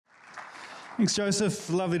Thanks,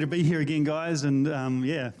 Joseph. Lovely to be here again, guys. And I'm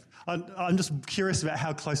just curious about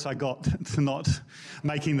how close I got to not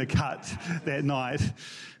making the cut that night.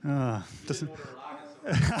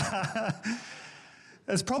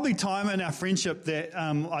 It's probably time in our friendship that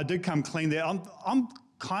I did come clean there. I'm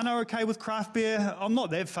kind of okay with craft beer. I'm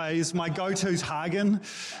not that phased. My go-to's Hagen,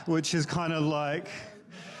 which is kind of like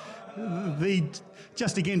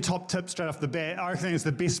just again, top tip straight off the bat. I reckon it's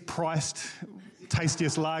the best priced,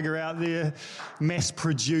 tastiest lager out there,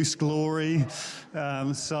 mass-produced glory.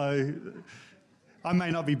 So I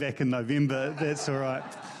may not be back in November. That's all right.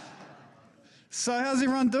 So how's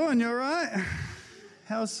everyone doing? You all right?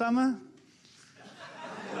 How's summer?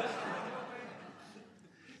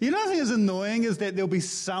 You know, the thing that's annoying is that there'll be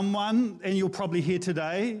someone, and you'll probably hear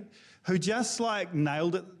today, who just like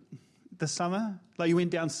nailed it this summer. Like you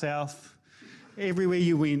went down south, everywhere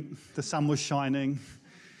you went, the sun was shining.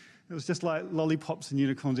 It was just like lollipops and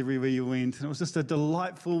unicorns everywhere you went, and it was just a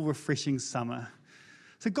delightful, refreshing summer.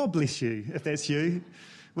 So God bless you, if that's you.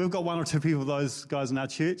 We've got one or two people, those guys in our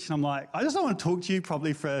church, and I'm like, I just don't want to talk to you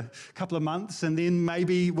probably for a couple of months, and then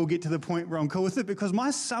maybe we'll get to the point where I'm cool with it, because my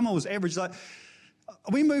summer was average. Like,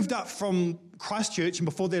 we moved up from Christchurch, and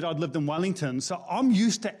before that I'd lived in Wellington, so I'm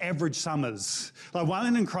used to average summers. Like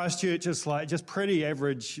Wellington and Christchurch is like just pretty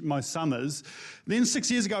average most summers. Then 6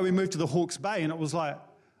 years ago we moved to the Hawke's Bay, and it was like,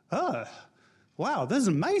 oh, wow, this is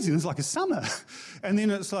amazing. It's like a summer. And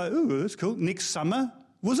then it's like, ooh, that's cool. Next summer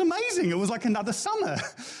was amazing. It was like another summer.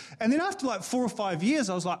 And then after like 4 or 5 years,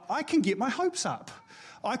 I was like, I can get my hopes up.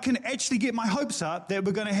 I can actually get my hopes up that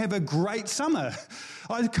we're going to have a great summer.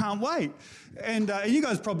 I can't wait. And you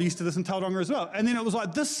guys probably used to this in Tauranga as well. And then it was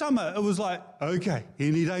like this summer, it was like, okay,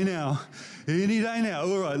 any day now.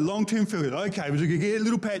 All right, long-term field. Okay, we're going to get a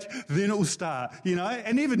little patch, then it will start, you know.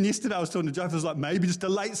 And even yesterday I was talking to Joe, I was like, maybe just a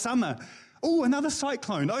late summer. Oh, another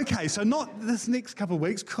cyclone. Okay, so not this next couple of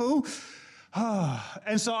weeks. Cool.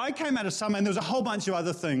 And so I came out of summer, and there was a whole bunch of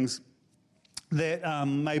other things that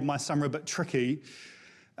made my summer a bit tricky.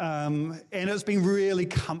 And it's been really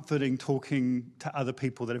comforting talking to other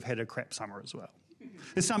people that have had a crap summer as well.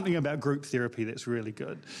 There's something about group therapy that's really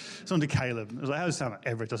good. So on to Caleb. I was like, how's summer?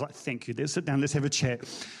 Average. I was like, thank you. Let's sit down, let's have a chat.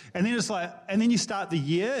 And then it's like, and then you start the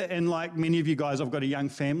year, and like many of you guys, I've got a young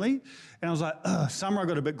family, and I was like, summer I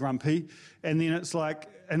got a bit grumpy. And then it's like,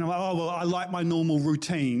 and I'm like, oh, well, I like my normal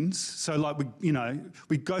routines. So like,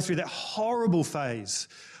 we go through that horrible phase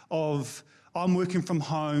of, I'm working from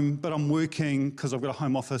home, but I'm working because I've got a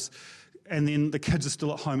home office, and then the kids are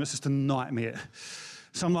still at home. It's just a nightmare.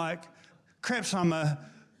 So I'm like, crap summer.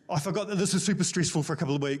 I forgot that this is super stressful for a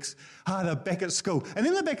couple of weeks. They're back at school. And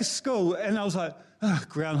then they're back at school, and I was like,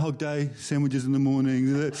 Groundhog Day, sandwiches in the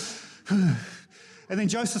morning. And then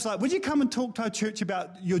Joseph's like, would you come and talk to our church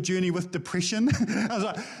about your journey with depression? I was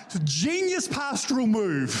like, it's a genius pastoral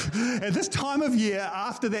move. At this time of year,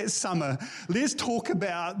 after that summer, let's talk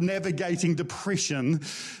about navigating depression,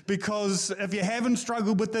 because if you haven't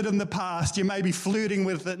struggled with it in the past, you may be flirting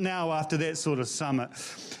with it now after that sort of summer.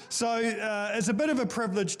 So it's a bit of a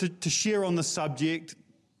privilege to share on the subject.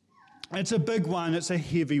 It's a big one. It's a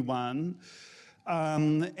heavy one.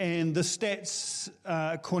 And the stats,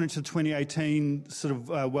 according to the 2018 sort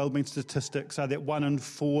of wellbeing statistics, are that 1 in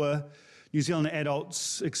 4 New Zealand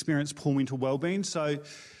adults experience poor mental wellbeing. So,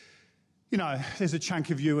 you know, there's a chunk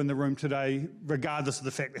of you in the room today, regardless of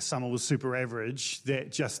the fact that summer was super average,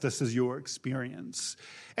 that just this is your experience.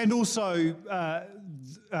 And also,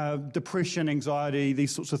 depression, anxiety,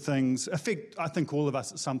 these sorts of things affect, I think, all of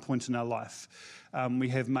us at some point in our life. We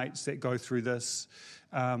have mates that go through this.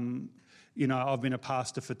 You know, I've been a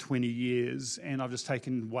pastor for 20 years, and I've just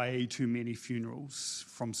taken way too many funerals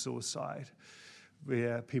from suicide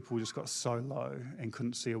where people just got so low and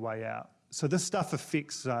couldn't see a way out. So this stuff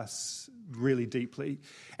affects us really deeply.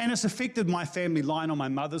 And it's affected my family line on my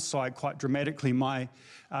mother's side quite dramatically. My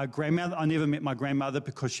grandmother, I never met my grandmother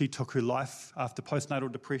because she took her life after postnatal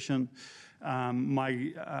depression.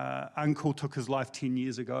 My uncle took his life 10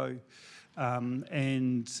 years ago.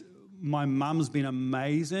 And my mum's been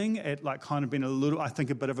amazing at like kind of been I think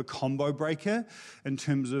a bit of a combo breaker in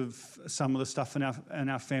terms of some of the stuff in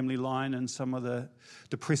our family line and some of the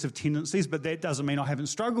depressive tendencies, but that doesn't mean I haven't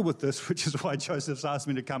struggled with this, which is why Joseph's asked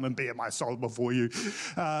me to come and bare my soul before you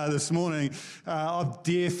this morning. I've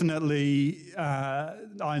definitely,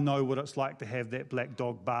 I know what it's like to have that black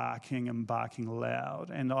dog barking and barking loud,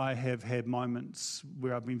 and I have had moments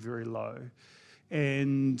where I've been very low.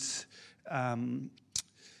 And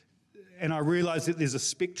I realise that there's a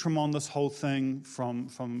spectrum on this whole thing from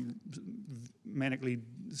manically,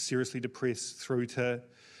 seriously depressed through to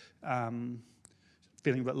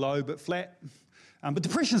feeling a bit low, but flat. But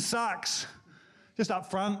depression sucks. just up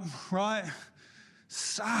front, right?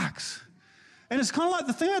 Sucks. And it's kind of like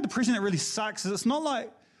the thing about depression that really sucks is it's not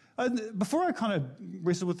like, before I kind of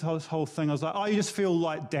wrestled with this whole thing, I was like, oh, you just feel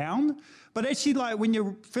like down. But actually, like when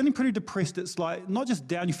you're feeling pretty depressed, it's like not just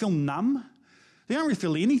down, you feel numb. You don't really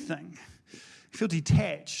feel anything. You feel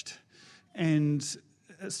detached. And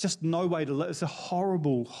it's just no way to live. It's a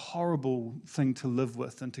horrible, horrible thing to live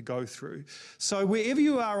with and to go through. So wherever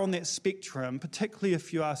you are on that spectrum, particularly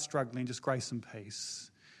if you are struggling, just grace and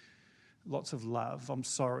peace. Lots of love. I'm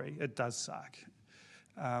sorry. It does suck.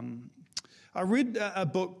 I read a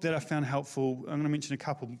book that I found helpful. I'm going to mention a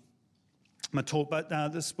couple in my talk, but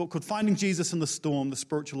this book called Finding Jesus in the Storm, The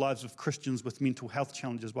Spiritual Lives of Christians with Mental Health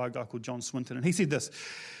Challenges by a guy called John Swinton. And he said this,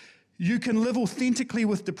 you can live authentically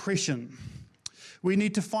with depression. We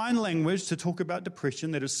need to find language to talk about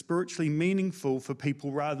depression that is spiritually meaningful for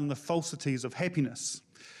people rather than the falsities of happiness.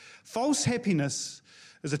 False happiness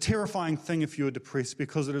is a terrifying thing if you're depressed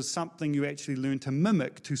because it is something you actually learn to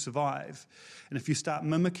mimic to survive. And if you start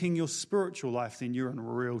mimicking your spiritual life, then you're in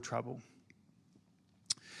real trouble.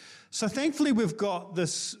 So thankfully we've got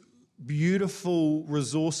this beautiful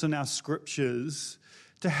resource in our scriptures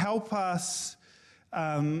to help us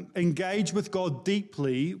engage with God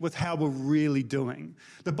deeply with how we're really doing.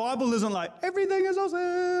 The Bible isn't like, everything is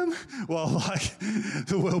awesome, while like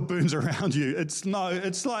the world burns around you. It's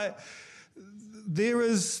like there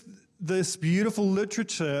is this beautiful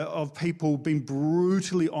literature of people being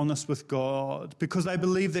brutally honest with God because they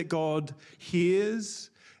believe that God hears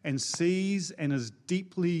and sees and is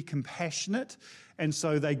deeply compassionate, and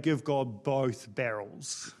so they give God both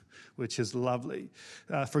barrels, which is lovely.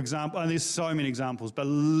 For example, and there's so many examples, but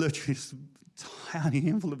literally just a tiny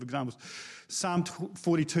handful of examples. Psalm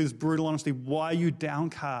 42 is brutal honesty. Why are you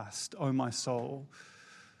downcast, O my soul?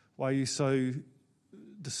 Why are you so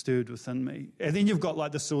disturbed within me? And then you've got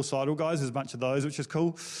like the suicidal guys. There's a bunch of those, which is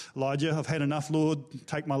cool. Elijah, I've had enough, Lord.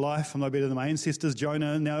 Take my life. I'm no better than my ancestors.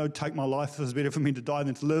 Jonah, now take my life. It's better for me to die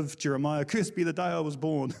than to live. Jeremiah, cursed be the day I was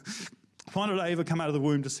born. Why did I ever come out of the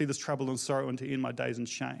womb to see this trouble and sorrow and to end my days in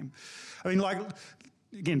shame? I mean, like,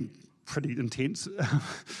 again, pretty intense,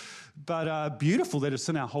 but beautiful that it's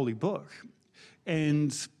in our holy book.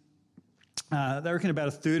 And they reckon about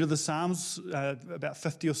a third of the Psalms, about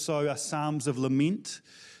 50 or so, are Psalms of lament,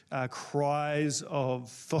 cries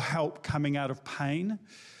for help coming out of pain.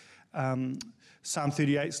 Psalm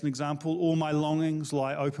 38 is an example. All my longings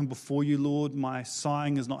lie open before you, Lord. My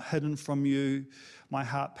sighing is not hidden from you. My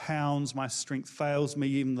heart pounds, my strength fails me,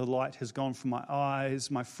 even the light has gone from my eyes.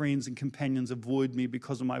 My friends and companions avoid me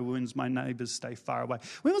because of my wounds. My neighbours stay far away.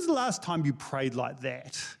 When was the last time you prayed like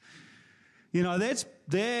that? You know,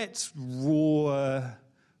 that's raw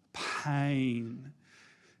pain.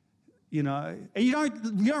 You know, and you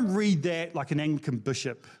don't read that like an Anglican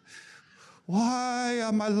bishop. Why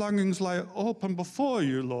are my longings lie open before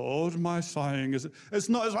you, Lord? My sighing is... It's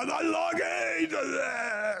not, it's like, my longing!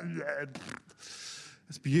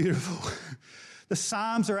 It's beautiful. The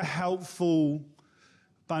Psalms are a helpful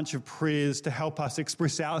bunch of prayers to help us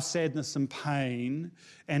express our sadness and pain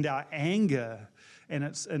and our anger, and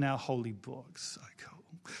it's in our holy books. So cool.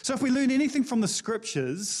 So if we learn anything from the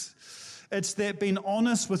scriptures, it's that being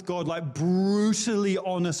honest with God, like brutally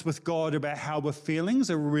honest with God about how we're feeling is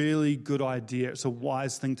a really good idea. It's a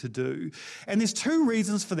wise thing to do. And there's two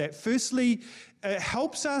reasons for that. Firstly, it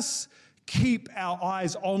helps us keep our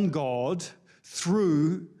eyes on God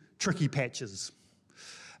through tricky patches.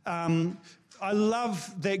 I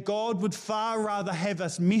love that God would far rather have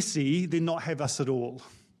us messy than not have us at all.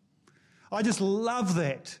 I just love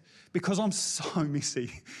that because I'm so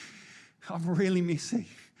messy. I'm really messy.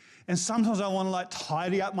 And sometimes I want to like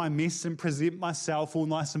tidy up my mess and present myself all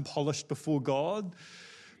nice and polished before God.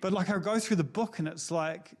 But like I go through the book and it's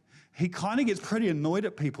like, he kind of gets pretty annoyed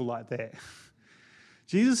at people like that.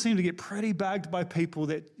 Jesus seemed to get pretty bugged by people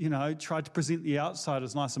that, you know, tried to present the outside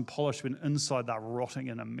as nice and polished when inside they're rotting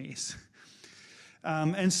in a mess.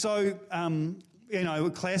 And so, you know,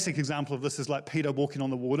 a classic example of this is like Peter walking on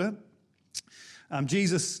the water.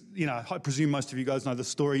 Jesus, you know, I presume most of you guys know the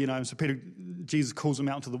story, you know, so Jesus calls him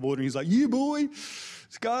out into the water and he's like, yeah, boy,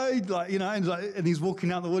 let's go, like, you know, and he's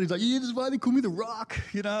walking out the water, he's like, yeah, this is why they call me the Rock,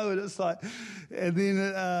 you know, and it's like, and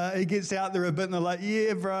then he gets out there a bit and they're like,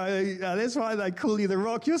 yeah, bro, that's why they call you the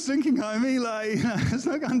Rock, you're sinking, homie, like, you know, it's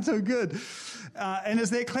not going too good. And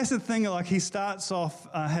it's that classic thing, like he starts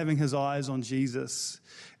off having his eyes on Jesus,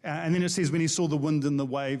 and then it says when he saw the wind and the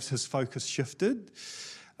waves, his focus shifted.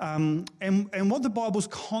 And what the Bible's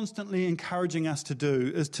constantly encouraging us to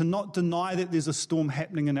do is to not deny that there's a storm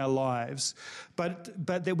happening in our lives, but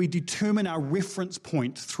that we determine our reference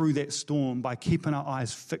point through that storm by keeping our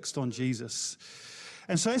eyes fixed on Jesus.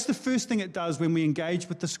 And so that's the first thing it does when we engage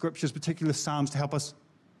with the scriptures, particularly Psalms, to help us.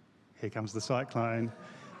 Here comes the cyclone.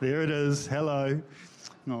 There it is. Hello.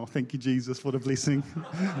 Oh, thank you, Jesus. What a blessing.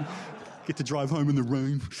 Get to drive home in the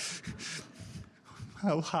rain.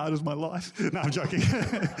 How hard is my life? No, I'm joking.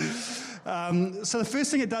 So the first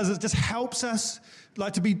thing it does is it just helps us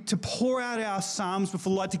to pour out our psalms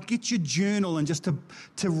before, to get your journal and just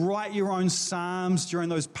to write your own psalms during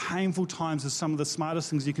those painful times is some of the smartest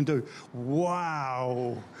things you can do.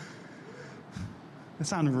 Wow.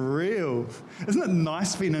 It's unreal. Isn't it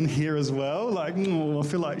nice being in here as well? I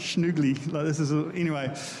feel like schnoogly.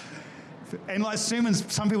 Anyway. And sermons,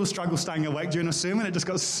 some people struggle staying awake during a sermon. It just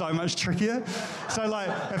got so much trickier. So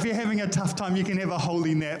if you're having a tough time, you can have a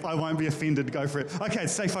holy nap. I won't be offended. Go for it. Okay,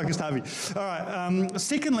 stay focused, Harvey. All right.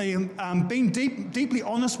 Secondly, being deeply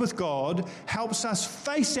honest with God helps us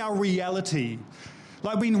face our reality.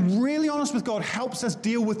 Being really honest with God helps us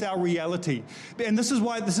deal with our reality. And this is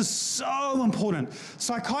why this is so important.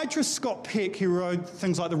 Psychiatrist Scott Peck, who wrote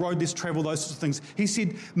things like The Road Less Traveled, those sorts of things, he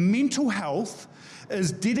said mental health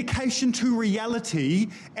is dedication to reality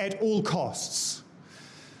at all costs.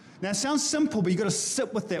 Now, it sounds simple, but you've got to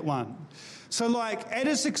sit with that one. So, at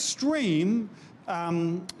its extreme,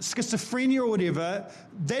 schizophrenia or whatever,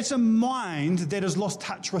 that's a mind that has lost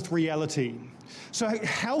touch with reality. So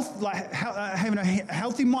having a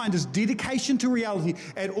healthy mind is dedication to reality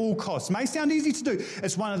at all costs. It may sound easy to do.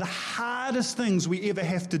 It's one of the hardest things we ever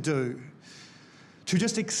have to do, to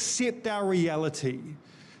just accept our reality.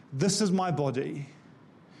 This is my body.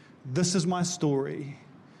 This is my story.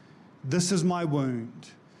 This is my wound.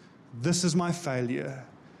 This is my failure.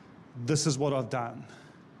 This is what I've done.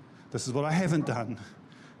 This is what I haven't done.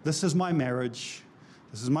 This is my marriage.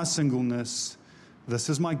 This is my singleness. This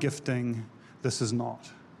is my gifting. This is not.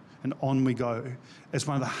 And on we go. It's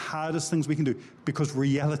one of the hardest things we can do because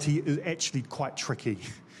reality is actually quite tricky.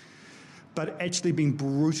 But actually being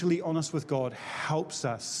brutally honest with God helps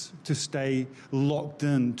us to stay locked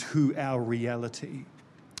in to our reality.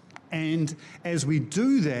 And as we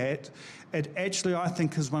do that, it actually, I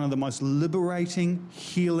think, is one of the most liberating,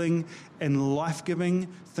 healing, and life-giving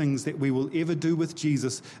things that we will ever do with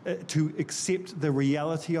Jesus, to accept the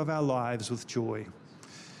reality of our lives with joy.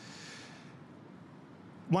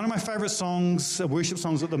 One of my favourite songs, worship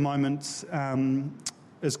songs at the moment,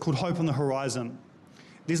 is called Hope on the Horizon.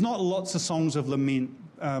 There's not lots of songs of lament,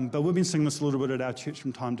 but we've been singing this a little bit at our church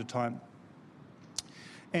from time to time.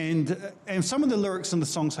 And some of the lyrics in the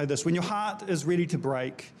song say this: when your heart is ready to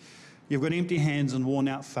break, you've got empty hands and worn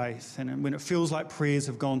out faith, and when it feels like prayers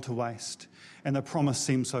have gone to waste and the promise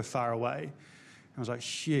seems so far away. I was like,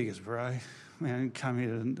 shiggers, bro. Man, come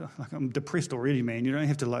here. I'm depressed already, man. You don't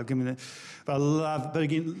have to give me that. But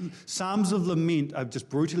again, Psalms of lament are just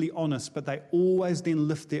brutally honest, but they always then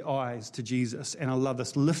lift their eyes to Jesus. And I love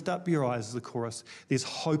this. Lift up your eyes is the chorus. There's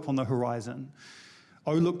hope on the horizon.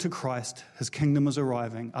 Oh, look to Christ. His kingdom is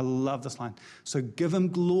arriving. I love this line. So give him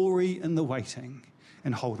glory in the waiting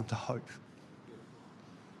and hold him to hope.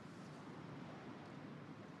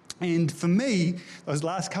 And for me, those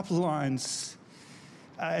last couple of lines,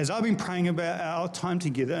 as I've been praying about our time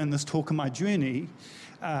together and this talk of my journey,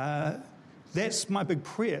 that's my big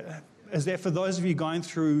prayer, is that for those of you going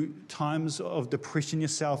through times of depression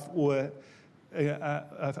yourself or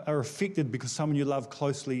are affected because someone you love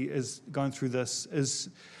closely is going through this, is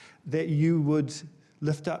that you would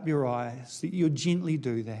lift up your eyes, that you would gently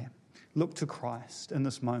do that. Look to Christ in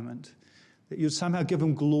this moment, that you'd somehow give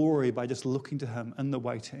him glory by just looking to him in the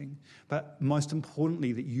waiting, but most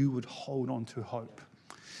importantly, that you would hold on to hope.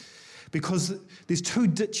 Because there's two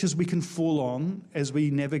ditches we can fall on as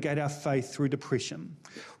we navigate our faith through depression.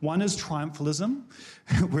 One is triumphalism,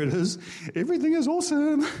 where it is, everything is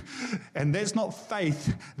awesome. And that's not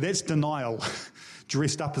faith, that's denial,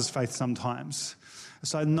 dressed up as faith sometimes.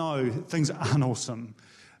 So no, things aren't awesome.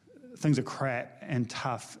 Things are crap and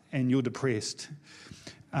tough, and you're depressed.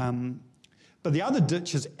 But the other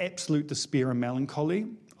ditch is absolute despair and melancholy.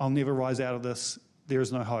 I'll never rise out of this. There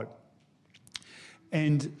is no hope.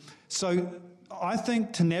 And so I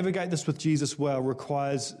think to navigate this with Jesus well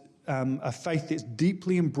requires a faith that's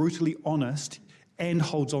deeply and brutally honest and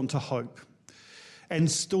holds on to hope and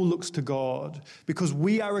still looks to God, because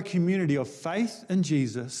we are a community of faith in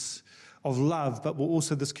Jesus, of love, but we're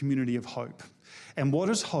also this community of hope. And what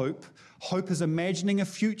is hope? Hope is imagining a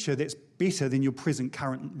future that's better than your present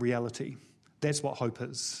current reality. That's what hope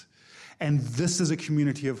is. And this is a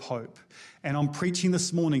community of hope. And I'm preaching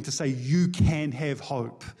this morning to say you can have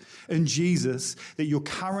hope in Jesus, that your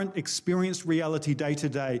current experienced reality day to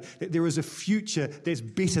day, that there is a future that's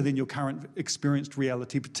better than your current experienced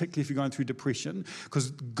reality, particularly if you're going through depression,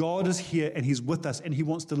 because God is here and He's with us and He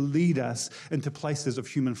wants to lead us into places of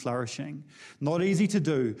human flourishing. Not easy to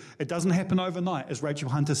do. It doesn't happen overnight, as Rachel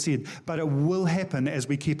Hunter said, but it will happen as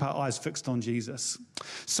we keep our eyes fixed on Jesus.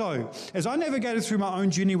 So, as I navigated through my own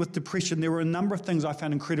journey with depression, there were a number of things I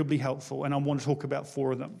found incredibly helpful, and I want to talk about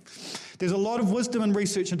 4 of them. There's a lot of wisdom and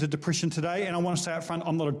research into depression today, and I want to say up front,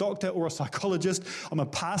 I'm not a doctor or a psychologist. I'm a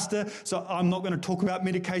pastor, so I'm not going to talk about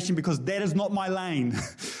medication because that is not my lane.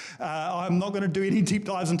 I'm not going to do any deep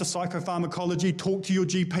dives into psychopharmacology. Talk to your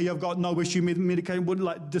GP. I've got no issue with medication.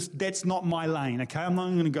 That's not my lane, okay? I'm not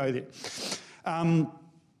going to go there.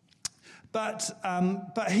 But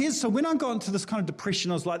so when I got into this kind of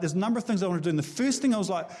depression, I was like, there's a number of things I want to do. And the first thing I was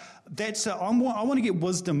like, I want to get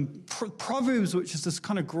wisdom. Proverbs, which is this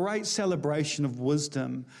kind of great celebration of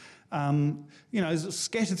wisdom, is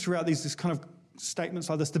scattered throughout these kind of statements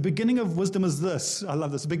like this. The beginning of wisdom is this. I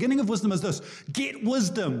love this. The beginning of wisdom is this. Get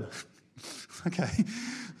wisdom. Okay.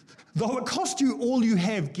 Though it cost you all you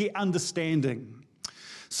have, get understanding.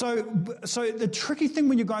 So the tricky thing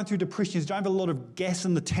when you're going through depression is you don't have a lot of gas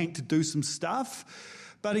in the tank to do some stuff.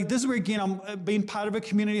 But this is where, again, I'm being part of a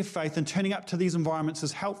community of faith and turning up to these environments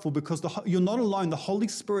is helpful because you're not alone. The Holy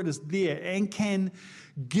Spirit is there and can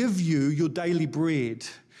give you your daily bread,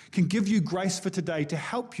 can give you grace for today to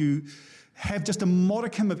help you have just a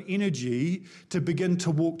modicum of energy to begin to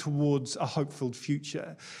walk towards a hope-filled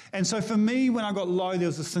future. And so for me, when I got low, there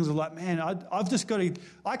was this thing of like, man,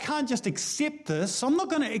 I can't just accept this. I'm not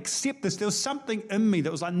going to accept this. There was something in me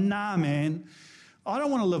that was like, nah, man, I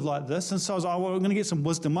don't want to live like this. And so I was like, well, I'm going to get some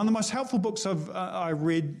wisdom. One of the most helpful books I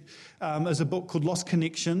read is a book called Lost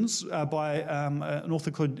Connections by an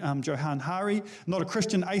author called Johann Hari, not a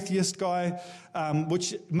Christian atheist guy,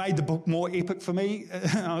 which made the book more epic for me.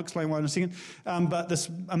 I'll explain why in a second. But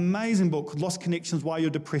this amazing book called Lost Connections, Why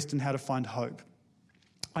You're Depressed and How to Find Hope.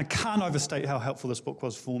 I can't overstate how helpful this book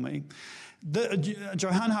was for me.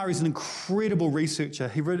 Johann Hari is an incredible researcher.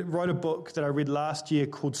 He wrote a book that I read last year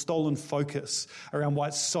called Stolen Focus around why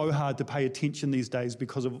it's so hard to pay attention these days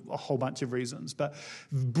because of a whole bunch of reasons. But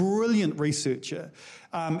brilliant researcher.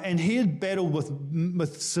 And he had battled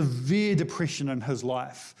with severe depression in his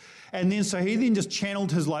life. And then so he just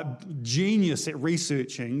channeled his genius at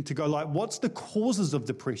researching to go what's the causes of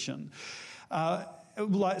depression?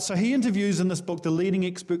 So he interviews in this book the leading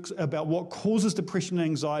experts about what causes depression and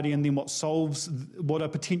anxiety and then what are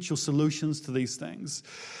potential solutions to these things.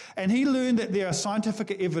 And he learned that there are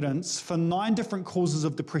scientific evidence for 9 different causes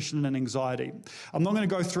of depression and anxiety. I'm not going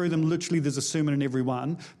to go through them. Literally, there's a sermon in every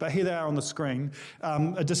one, but here they are on the screen.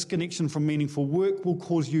 A disconnection from meaningful work will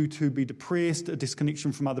cause you to be depressed, a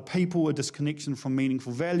disconnection from other people, a disconnection from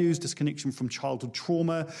meaningful values, disconnection from childhood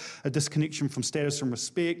trauma, a disconnection from status and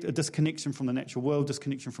respect, a disconnection from the natural world,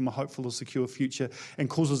 disconnection from a hopeful or secure future, and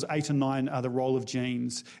causes 8 and 9 are the role of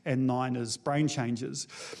genes, and 9 is brain changes.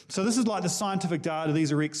 So this is like the scientific data.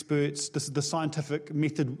 These are experts. This is the scientific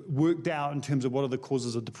method worked out in terms of what are the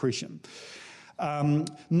causes of depression.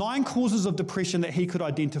 9 causes of depression that he could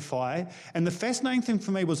identify, and the fascinating thing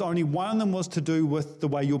for me was only one of them was to do with the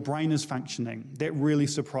way your brain is functioning. That really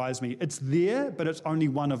surprised me. It's there, but it's only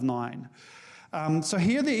one of 9. So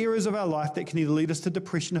here are the areas of our life that can either lead us to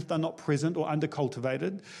depression if they're not present or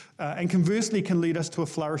undercultivated, and conversely can lead us to a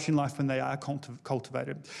flourishing life when they are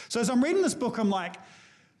cultivated. So as I'm reading this book, I'm like,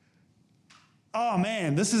 oh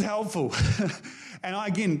man, this is helpful. And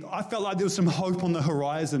I felt like there was some hope on the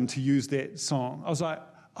horizon, to use that song. I was like,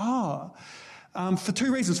 for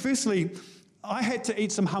 2 reasons. Firstly, I had to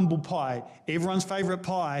eat some humble pie, everyone's favourite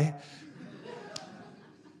pie.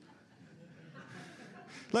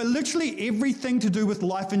 Literally everything to do with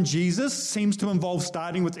life in Jesus seems to involve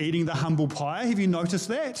starting with eating the humble pie. Have you noticed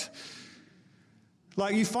that?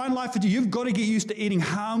 You find life, you've got to get used to eating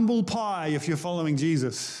humble pie if you're following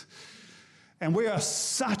Jesus. And we are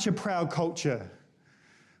such a proud culture.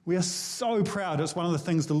 We are so proud. It's one of the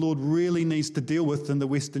things the Lord really needs to deal with in the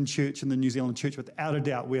Western church and the New Zealand church, without a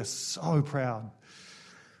doubt. We are so proud.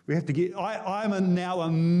 We have to get... I'm now a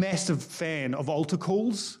massive fan of altar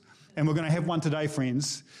calls. And we're going to have one today,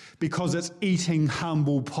 friends, because it's eating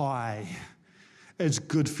humble pie. It's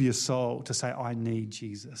good for your soul to say, I need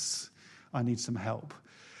Jesus. I need some help.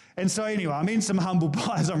 And so anyway, I'm eating some humble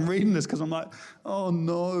pies. I'm reading this because I'm like, oh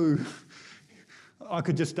no. I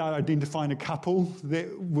could just start identifying a couple that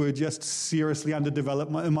were just seriously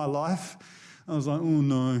underdeveloped in my life. I was like, oh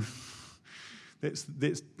no, that's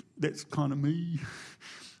kind of me.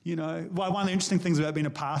 You know, one of the interesting things about being a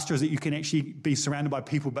pastor is that you can actually be surrounded by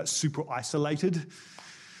people but super isolated.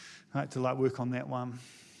 I had to work on that one.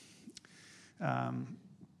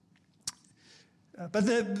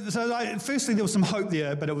 Firstly, there was some hope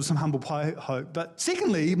there, but it was some humble pie hope. But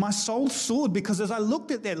secondly, my soul soared because as I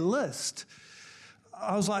looked at that list,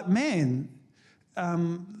 I was like, man,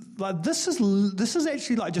 this is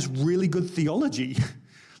actually just really good theology.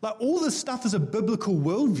 All this stuff is a biblical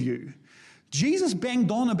worldview. Jesus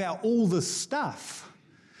banged on about all this stuff.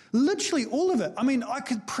 Literally all of it. I mean, I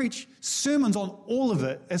could preach sermons on all of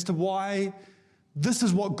it as to why this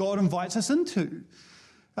is what God invites us into.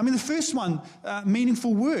 I mean, the first one,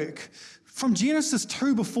 meaningful work. From Genesis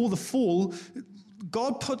 2 before the fall,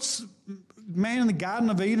 God puts man in the Garden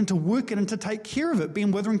of Eden to work it and to take care of it.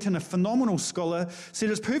 Ben Witherington, a phenomenal scholar, said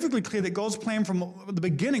it's perfectly clear that God's plan from the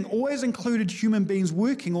beginning always included human beings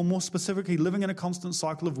working, or more specifically, living in a constant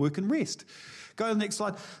cycle of work and rest. Go to the next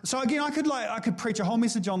slide. So again, I could preach a whole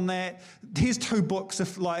message on that. Here's 2 books.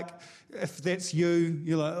 If that's you,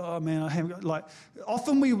 you're like, oh man, I haven't got,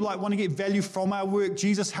 often we want to get value from our work.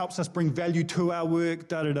 Jesus helps us bring value to our work,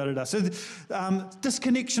 So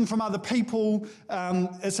disconnection from other people.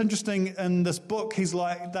 It's interesting in this book,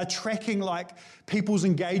 they're tracking people's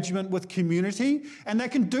engagement with community, and they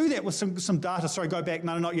can do that with some data. Sorry, go back.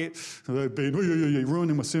 No, not yet. Oh, Ben, you're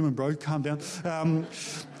ruining my sermon, bro. Calm down.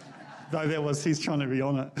 No, he's trying to be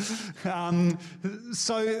on it. But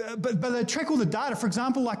they track all the data. For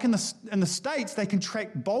example, in the States, they can track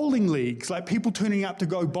bowling leagues, people turning up to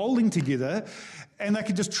go bowling together, and they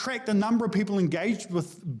can just track the number of people engaged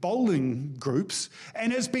with bowling groups.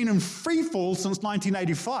 And it's been in free fall since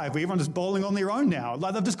 1985, where everyone's just bowling on their own now.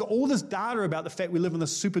 They've just got all this data about the fact we live in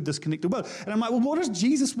this super disconnected world. And I'm like, well, what does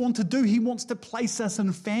Jesus want to do? He wants to place us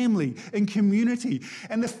in family, in community.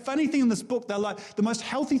 And the funny thing in this book, they're like, the most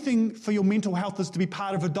healthy thing for your mental health is to be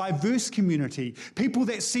part of a diverse community, people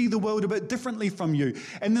that see the world a bit differently from you.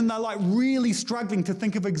 And then they're really struggling to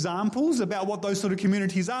think of examples about what those sort of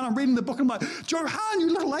communities are. And I'm reading the book and I'm like, Joe Hahn,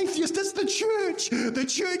 you little atheist, it's the church. The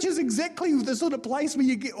church is exactly the sort of place where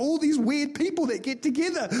you get all these weird people that get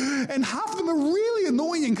together. And half of them are really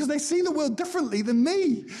annoying because they see the world differently than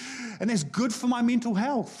me. And that's good for my mental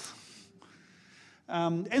health.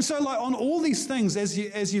 And so on all these things,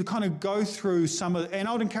 as you kind of go through and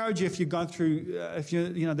I would encourage you, if you're going through,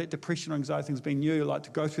 that depression or anxiety thing's been new, to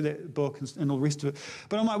go through that book and all the rest of it.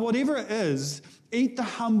 But I'm like, whatever it is, eat the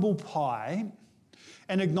humble pie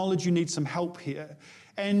and acknowledge you need some help here.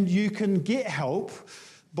 And you can get help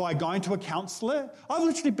by going to a counsellor. I've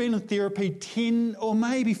literally been in therapy 10 or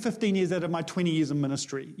maybe 15 years out of my 20 years of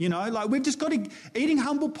ministry. We've just got to, eating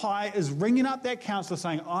humble pie is ringing up that counsellor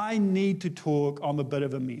saying, I need to talk, I'm a bit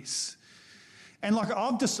of a mess. And I've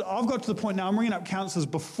got to the point now, I'm ringing up counsellors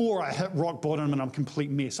before I hit rock bottom and I'm a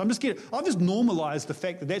complete mess. I've just normalised the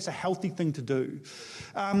fact that that's a healthy thing to do.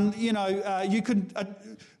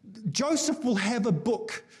 Joseph will have a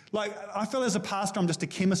book. I feel as a pastor, I'm just a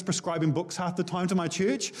chemist prescribing books half the time to my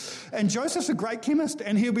church. And Joseph's a great chemist.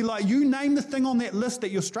 And he'll be like, you name the thing on that list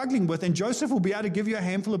that you're struggling with, and Joseph will be able to give you a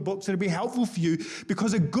handful of books that'll be helpful for you,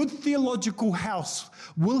 because a good theological house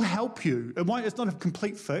will help you. It's not a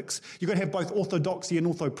complete fix. You've got to have both orthodoxy and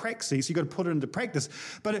orthopraxy, so you've got to put it into practice.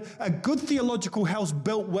 But a good theological house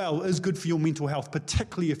built well is good for your mental health,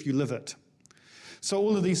 particularly if you live it. So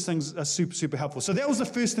all of these things are super, super helpful. So that was the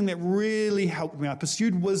first thing that really helped me. I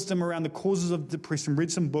pursued wisdom around the causes of depression,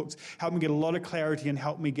 read some books, helped me get a lot of clarity and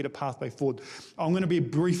helped me get a pathway forward. I'm going to be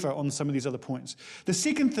briefer on some of these other points. The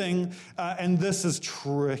second thing, and this is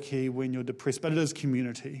tricky when you're depressed, but it is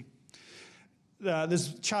community.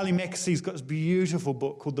 There's Charlie Mackessy's got this beautiful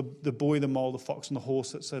book called The Boy, the Mole, the Fox and the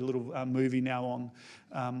Horse. It's a little movie now on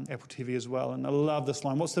Apple TV as well. And I love this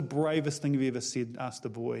line. What's the bravest thing you've ever said? Asked the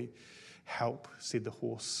boy. Help, said the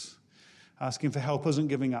horse. Asking for help isn't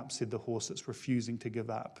giving up, said the horse. It's refusing to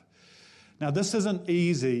give up. Now, this isn't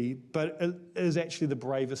easy, but it is actually the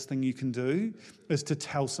bravest thing you can do, is to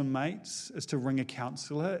tell some mates, is to ring a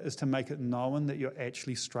counsellor, is to make it known that you're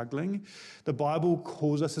actually struggling. The Bible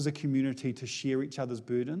calls us as a community to share each other's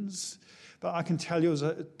burdens. But I can tell you as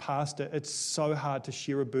a pastor, it's so hard to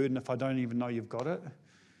share a burden if I don't even know you've got it.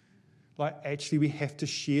 Actually, we have to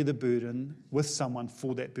share the burden with someone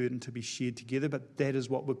for that burden to be shared together, but that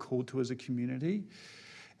is what we're called to as a community.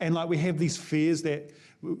 And we have these fears that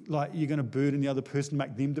you're going to burden the other person,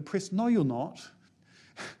 make them depressed. No, you're not.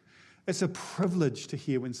 It's a privilege to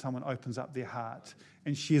hear when someone opens up their heart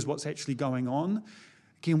and shares what's actually going on.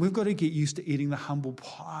 Again, we've got to get used to eating the humble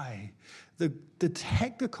pie. The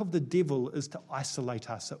tactic of the devil is to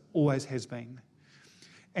isolate us. It always has been.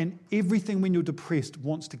 And everything when you're depressed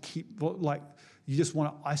wants to keep, you just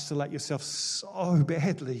want to isolate yourself so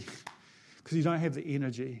badly because you don't have the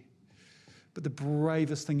energy. But the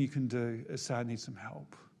bravest thing you can do is say, I need some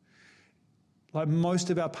help. Like most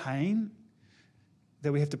of our pain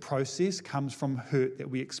that we have to process comes from hurt that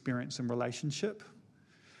we experience in relationship,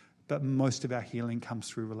 but most of our healing comes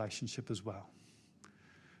through relationship as well.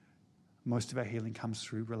 Most of our healing comes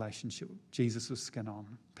through relationship. Jesus with skin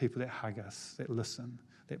on, people that hug us, that listen,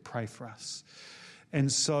 that pray for us.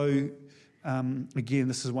 And so, again,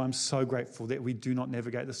 this is why I'm so grateful that we do not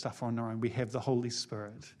navigate this stuff on our own. We have the Holy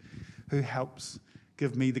Spirit who helps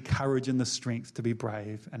give me the courage and the strength to be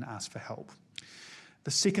brave and ask for help.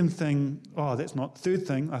 The second thing, third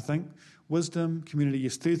thing, I think, wisdom, community,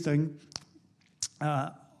 yes, third thing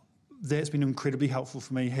that's been incredibly helpful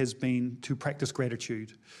for me has been to practice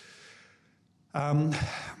gratitude. Now,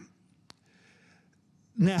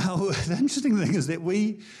 the interesting thing is that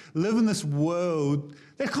we live in this world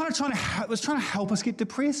that's kind of trying to help us get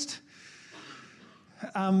depressed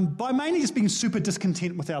by mainly just being super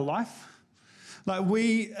discontent with our life. Like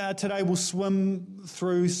we today will swim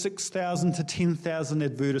through 6,000 to 10,000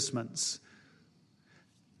 advertisements.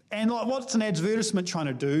 And like, what's an advertisement trying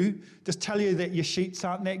to do? Just tell you that your sheets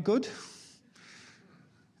aren't that good?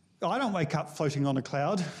 I don't wake up floating on a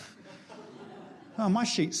cloud. Oh, my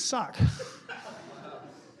sheets suck.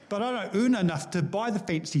 But I don't earn enough to buy the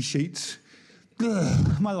fancy sheets.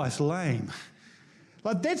 Ugh, my life's lame.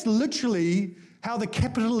 Like that's literally how the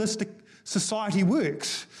capitalistic society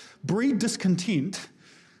works. Breed discontent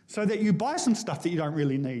so that you buy some stuff that you don't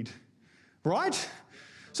really need, right?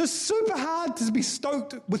 So it's super hard to be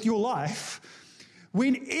stoked with your life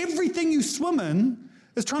when everything you swim in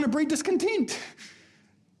is trying to breed discontent.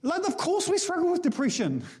 Like, of course we struggle with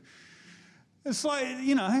depression. It's like,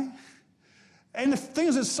 and the thing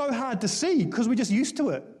is, it's so hard to see because we're just used to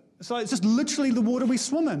it. It's just literally the water we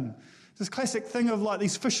swim in. This classic thing of like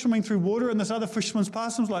these fish swimming through water and this other fish swims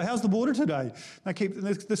past them. It's like, how's the water today? And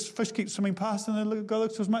this fish keeps swimming past and the guy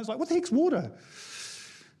looks to his mate. It's like, what the heck's water?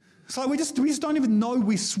 It's like we just don't even know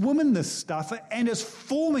we swim in this stuff and it's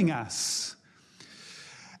forming us.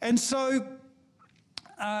 And so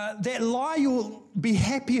that lie, you'll be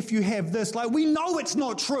happy if you have this. Like we know it's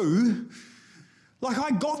not true. Like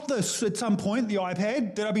I got this at some point, the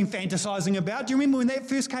iPad that I've been fantasizing about. Do you remember when that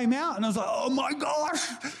first came out? And I was like, oh my gosh,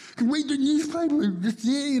 I can read the newspaper just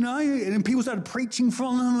there, And then people started preaching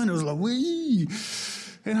from them and it was like, wee.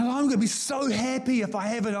 And I'm going to be so happy if I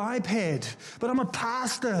have an iPad. But I'm a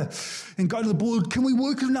pastor and go to the board, can we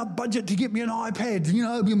work in our budget to get me an iPad?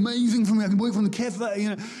 It'd be amazing for me. I can work from the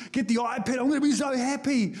cafe, get the iPad. I'm going to be so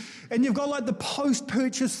happy. And you've got like the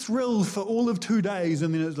post-purchase thrill for all of 2 days.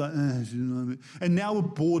 And then it's like, and now we're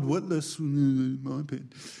bored witless.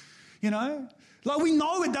 iPad. Like we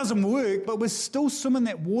know it doesn't work, but we're still swimming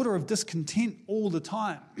that water of discontent all the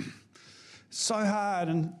time. So hard.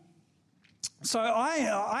 And so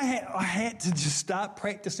I had to just start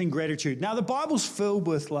practicing gratitude. Now the Bible's filled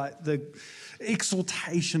with like the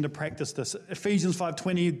exhortation to practice this. Ephesians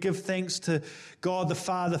 5:20, give thanks to God the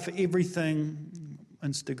Father for everything.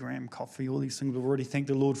 Instagram, coffee, all these things we've already thanked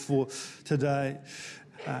the Lord for today.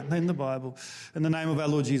 In the Bible, in the name of our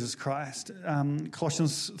Lord Jesus Christ.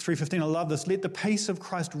 Colossians 3:15, I love this. Let the peace of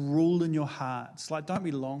Christ rule in your hearts. Like don't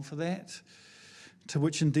be long for that. To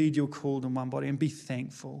which indeed you're called in one body, and be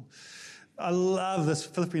thankful. I love this,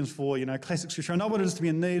 Philippians 4, classic scripture. I know what it is to be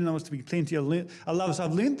in need, and I know what it is to be plenty. I love this.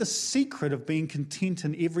 I've learned the secret of being content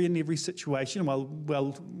in every situation, whether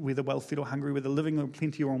well-fed or hungry, whether living or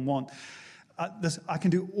plenty or on want. I can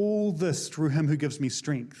do all this through him who gives me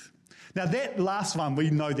strength. Now that last one, we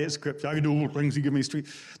know that scripture. I can do all things who give me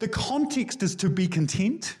strength. The context is to be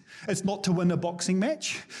content. It's not to win a boxing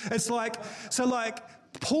match. It's like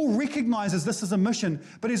Paul recognizes this as a mission,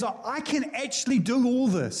 but he's like, I can actually do all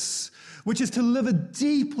this, which is to live a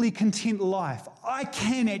deeply content life. I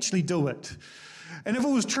can actually do it. And if it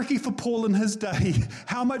was tricky for Paul in his day,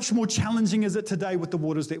 how much more challenging is it today with the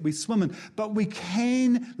waters that we swim in? But we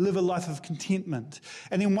can live a life of contentment.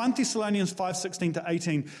 And then 1 Thessalonians 5:16 to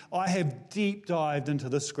 18, I have deep dived into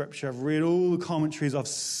this scripture. I've read all the commentaries. I've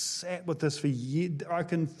sat with this for years, I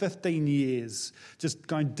reckon 15 years, just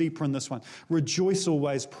going deeper in this one. Rejoice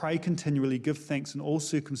always, pray continually, give thanks in all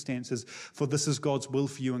circumstances, for this is God's will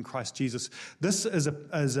for you in Christ Jesus. This is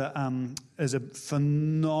a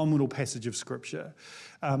phenomenal passage of scripture.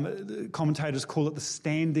 Commentators call it the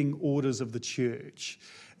standing orders of the church.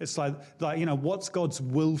 It's like what's God's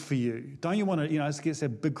will for you? Don't you want to, it gets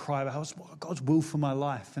that big cry about what's God's will for my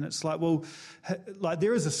life? And it's like, well,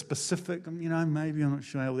 there is a specific, maybe I'm not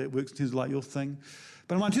sure how that works in terms of like your thing.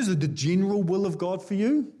 But in terms of the general will of God for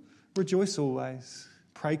you, rejoice always,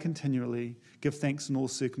 pray continually, Give thanks in all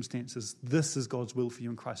circumstances. This is God's will for you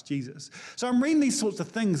in Christ Jesus. So I'm reading these sorts of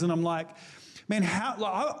things and I'm like, man,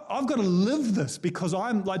 I've got to live this because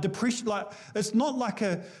I'm like depression. Like it's not like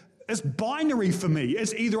it's binary for me.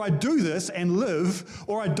 It's either I do this and live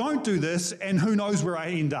or I don't do this and who knows where I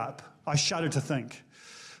end up. I shudder to think.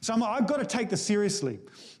 So I'm like, I've got to take this seriously.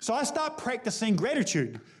 So I start practicing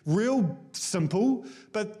gratitude. Real simple,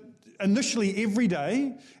 but initially every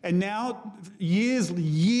day, and now years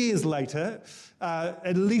later,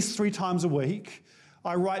 at least 3 times a week,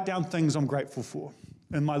 I write down things I'm grateful for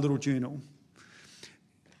in my little journal.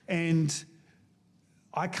 And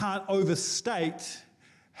I can't overstate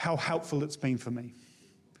how helpful it's been for me.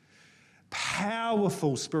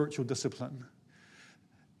 Powerful spiritual discipline.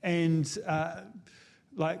 And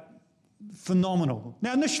phenomenal.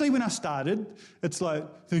 Now, initially when I started, it's like,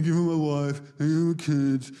 thank you for my wife, thank you for my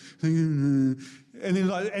kids, thank you. And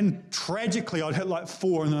then, and tragically, I'd hit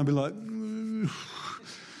 4, and then I'd be like,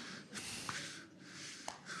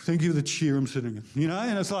 thank you for the chair I'm sitting in,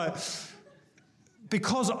 And it's like,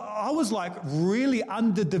 because I was really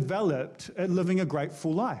underdeveloped at living a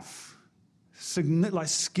grateful life,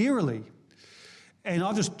 scarily. And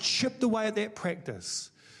I just chipped away at that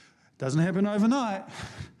practice. Doesn't happen overnight.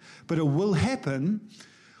 But it will happen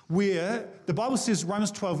where the Bible says,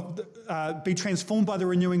 Romans 12, be transformed by the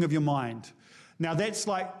renewing of your mind. Now that's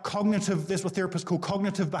cognitive, that's what therapists call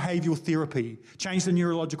cognitive behavioural therapy. Change the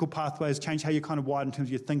neurological pathways, change how you're kind of wired in terms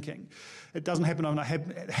of your thinking. It doesn't happen overnight,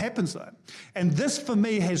 it happens though. And this for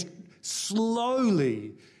me has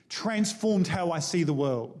slowly transformed how I see the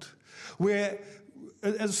world. Where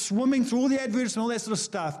swimming through all the adverts and all that sort of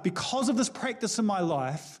stuff, because of this practice in my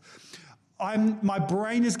life, my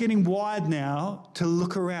brain is getting wired now to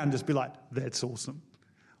look around, just be like, that's awesome.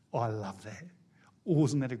 Oh, I love that. Oh,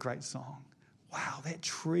 isn't that a great song? Wow, that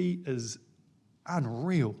tree is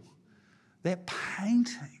unreal. That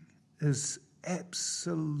painting is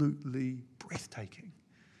absolutely breathtaking.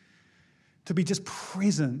 To be just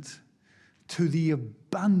present to the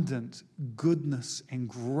abundant goodness and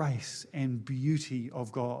grace and beauty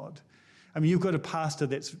of God. I mean, you've got a pastor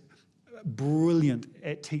that's brilliant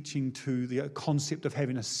at teaching to the concept of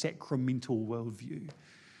having a sacramental worldview.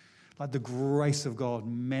 Like the grace of God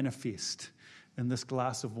manifest in this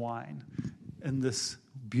glass of wine, in this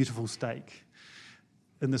beautiful steak,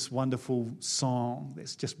 in this wonderful song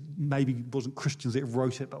that's just maybe wasn't Christians that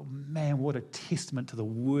wrote it, but man, what a testament to the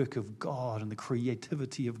work of God and the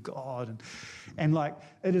creativity of God. And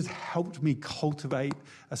it has helped me cultivate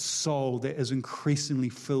a soul that is increasingly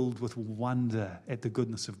filled with wonder at the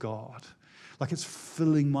goodness of God. It's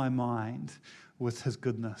filling my mind with his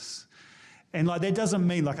goodness. And that doesn't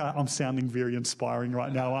mean I'm sounding very inspiring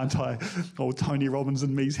right now, aren't I? Oh, Tony Robbins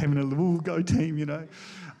and me's having a little go team,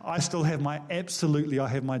 I still have I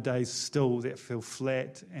have my days still that feel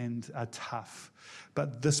flat and are tough.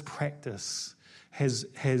 But this practice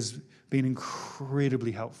has been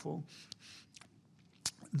incredibly helpful.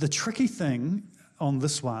 The tricky thing on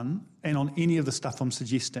this one and on any of the stuff I'm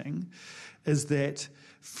suggesting is that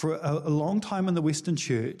for a long time in the Western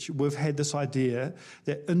Church, we've had this idea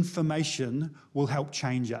that information will help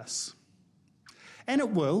change us. And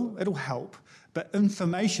it'll help, but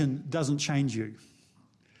information doesn't change you.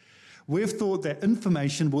 We've thought that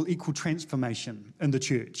information will equal transformation in the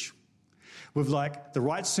church. With the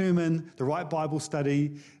right sermon, the right Bible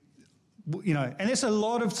study, and that's a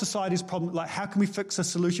lot of society's problem. How can we fix a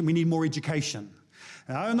solution? We need more education.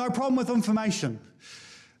 And I have no problem with information.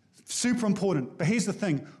 Super important. But here's the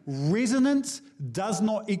thing. Resonance does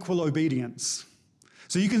not equal obedience.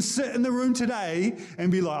 So you can sit in the room today and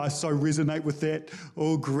be like, I so resonate with that.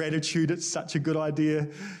 Oh, gratitude, it's such a good idea.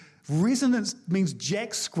 Resonance means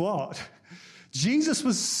jack squat. Jesus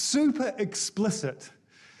was super explicit.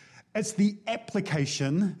 It's the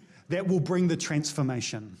application that will bring the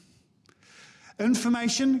transformation.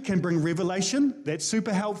 Information can bring revelation. That's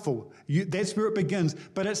super helpful. That's where it begins.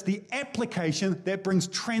 But it's the application that brings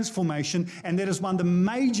transformation. And that is one of the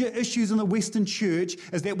major issues in the Western church,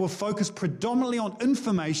 is that we're focused predominantly on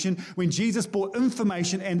information when Jesus brought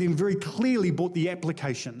information and then very clearly brought the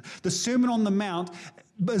application. The Sermon on the Mount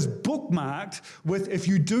is bookmarked with, if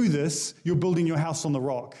you do this, you're building your house on the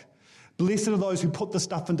rock. Blessed are those who put this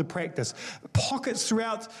stuff into practice. Pockets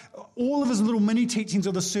throughout all of his little mini teachings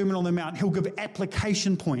of the Sermon on the Mount, he'll give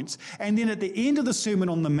application points. And then at the end of the Sermon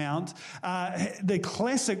on the Mount, the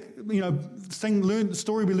classic,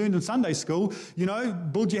 story we learned in Sunday school,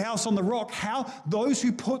 build your house on the rock. How those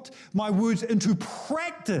who put my words into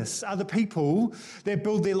practice are the people that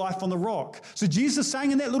build their life on the rock. So Jesus is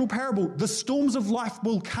saying in that little parable, the storms of life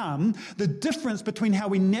will come. The difference between how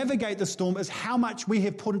we navigate the storm is how much we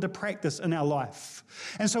have put into practice practice in our life.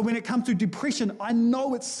 And so when it comes to depression, I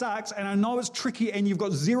know it sucks and I know it's tricky and you've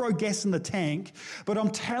got zero gas in the tank, but I'm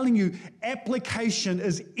telling you, application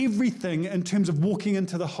is everything in terms of walking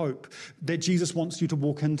into the hope that Jesus wants you to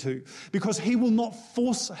walk into. Because he will not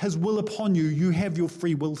force his will upon you. You have your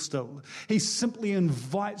free will still. He simply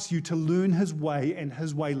invites you to learn his way, and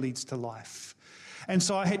his way leads to life. And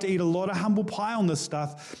so I had to eat a lot of humble pie on this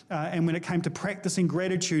stuff. And when it came to practicing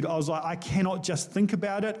gratitude, I was like, I cannot just think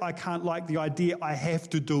about it. I can't like the idea. I have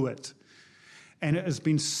to do it. And it has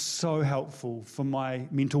been so helpful for my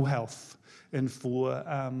mental health and for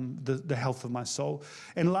the health of my soul.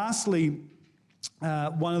 And lastly,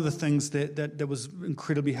 one of the things that was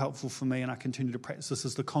incredibly helpful for me, and I continue to practice this,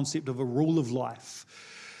 is the concept of a rule of life.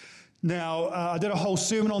 Now, I did a whole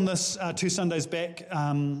sermon on this 2 Sundays back,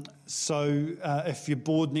 so if you're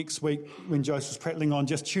bored next week when Joseph's prattling on,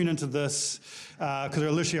 just tune into this, because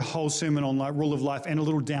there's literally a whole sermon on like rule of life and a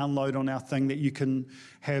little download on our thing that you can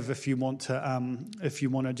have if you want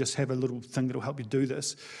to just have a little thing that will help you do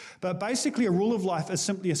this. But basically, a rule of life is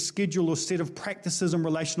simply a schedule or set of practices and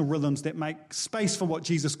relational rhythms that make space for what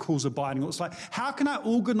Jesus calls abiding. It's like, how can I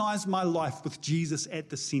organize my life with Jesus at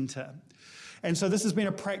the center? And so this has been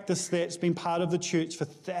a practice that's been part of the church for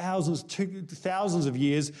thousands of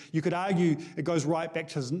years. You could argue it goes right back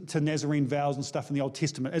to Nazarene vows and stuff in the Old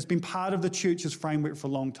Testament. It's been part of the church's framework for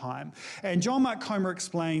a long time. And John Mark Comer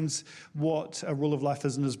explains what a rule of life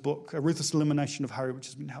is in his book, A Ruthless Elimination of Hurry, which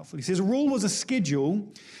has been helpful. He says, a rule was a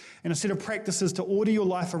schedule and a set of practices to order your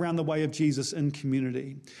life around the way of Jesus in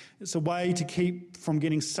community. It's a way to keep from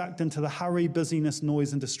getting sucked into the hurry, busyness,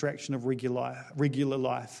 noise, and distraction of regular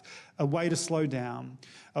life. A way to slow down.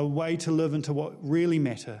 A way to live into what really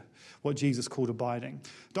matter, what Jesus called abiding.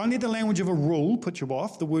 Don't let the language of a rule put you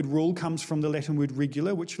off. The word rule comes from the Latin word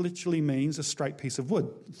regula, which literally means a straight piece of wood.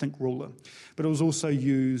 Think ruler. But it was also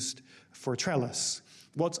used for a trellis.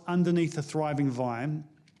 What's underneath a thriving vine?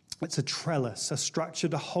 It's a trellis, a structure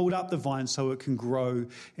to hold up the vine so it can grow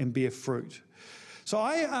and bear fruit. So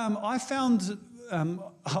I found,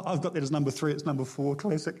 I've got that as number 3, it's number 4,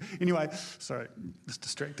 classic. Anyway, sorry, just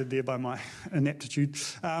distracted there by my ineptitude.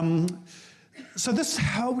 So this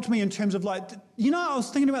helped me in terms of like, I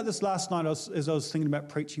was thinking about this last night as I was thinking about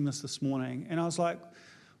preaching this morning, and I was like,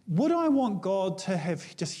 would I want God to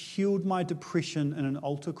have just healed my depression in an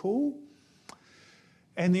altar call?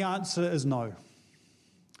 And the answer is no.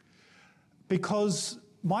 Because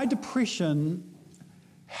my depression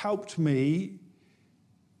helped me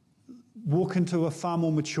walk into a far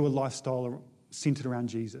more mature lifestyle centered around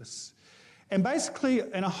Jesus. And basically,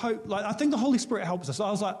 and I think the Holy Spirit helps us.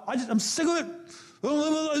 I was like, I'm sick of it. I don't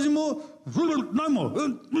live with those anymore. No more.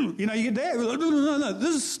 You get that? No,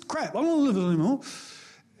 this is crap. I don't want to live with it anymore.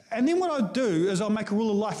 And then what I'd do is I'll make a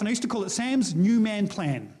rule of life. And I used to call it Sam's New Man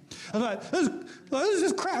Plan. I was like, this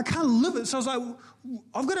is crap. I can't live it. So I was like,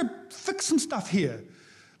 I've got to fix some stuff here.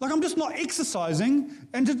 Like, I'm just not exercising,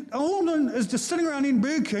 and all I'm doing is just sitting around in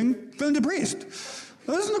Burger King feeling depressed.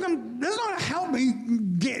 This is not going to help me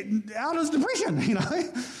get out of this depression,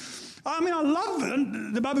 I mean, I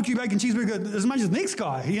love the barbecue bacon cheeseburger as much as the next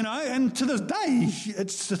guy, and to this day,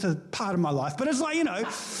 it's just a part of my life. But it's like, on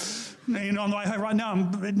the way home right now,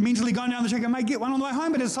 I'm mentally going down the track, I may get one on the way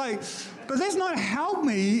home, but it's like, but that's not help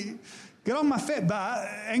me get on my fat butt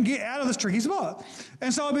and get out of this tricky spot.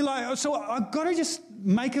 And so I'll be like, so I've got to just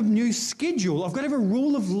make a new schedule. I've got to have a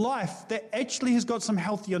rule of life that actually has got some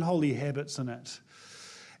healthy and holy habits in it.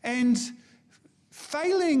 And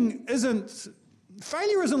failure isn't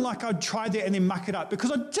like I tried that and then muck it up,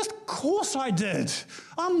 because of course I did.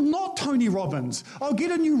 I'm not Tony Robbins. I'll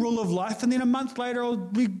get a new rule of life and then a month later I'll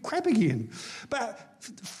be crap again. But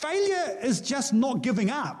failure is just not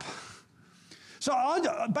giving up. So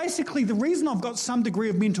basically, the reason I've got some degree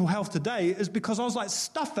of mental health today is because I was like,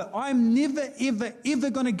 stuff it. I'm never, ever, ever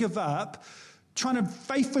going to give up trying to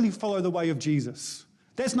faithfully follow the way of Jesus.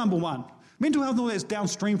 That's number one. Mental health and all that's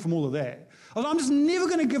downstream from all of that. I'm just never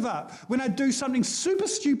going to give up. When I do something super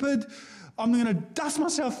stupid, I'm going to dust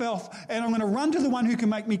myself off and I'm going to run to the one who can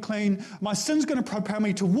make me clean. My sin's going to propel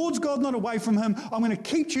me towards God, not away from him. I'm going to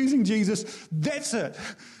keep choosing Jesus. That's it.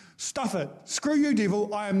 Stuff it. Screw you,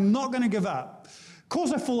 devil. I am not going to give up. Of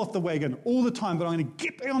course I fall off the wagon all the time, but I'm going to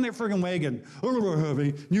get back on that friggin' wagon.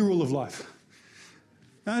 New rule of life.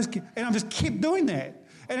 And I've just kept doing that.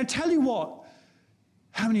 And I tell you what,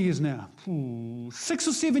 how many years now? 6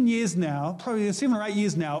 or 7 years now, probably 7 or 8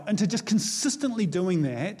 years now, into just consistently doing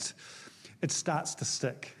that, it starts to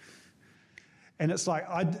stick. And it's like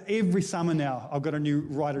every summer now, I've got to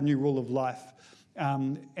write a new rule of life.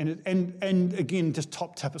 And again, just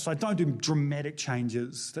top tip. So I don't do dramatic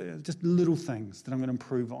changes, just little things that I'm going to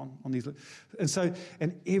improve on these.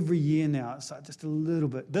 And every year now, it's like just a little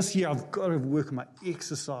bit. This year, I've got to work on my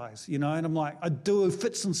exercise, and I'm like, I do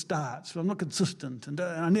fits and starts, but I'm not consistent. And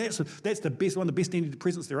that's the best, one of the best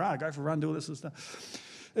antidepressants there are. Go for a run, do all this sort of stuff.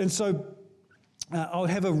 And so I'll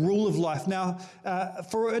have a rule of life. Now,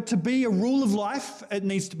 for it to be a rule of life, it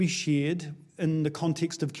needs to be shared in the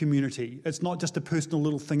context of community. It's not just a personal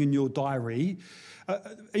little thing in your diary.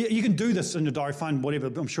 You can do this in your diary, find whatever,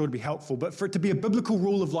 I'm sure it'd be helpful. But for it to be a biblical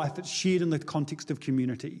rule of life, it's shared in the context of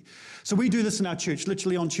community. So we do this in our church.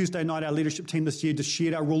 Literally on Tuesday night, our leadership team this year just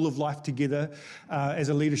shared our rule of life together as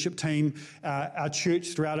a leadership team. Our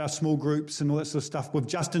church, throughout our small groups and all that sort of stuff, we've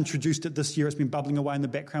just introduced it this year. It's been bubbling away in the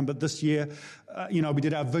background. But this year, we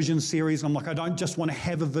did our vision series. I'm like, I don't just want to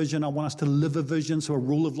have a vision. I want us to live a vision. So a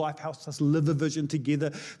rule of life helps us live a vision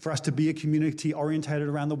together for us to be a community orientated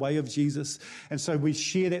around the way of Jesus. And so we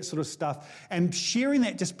share that sort of stuff. And sharing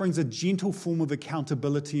that just brings a gentle form of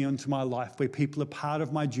accountability into my life where people are part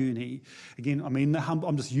of my journey. Again,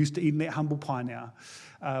 I'm just used to eating that humble pie now,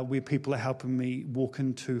 where people are helping me walk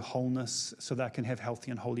into wholeness so that I can have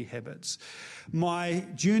healthy and holy habits. My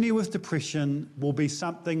journey with depression will be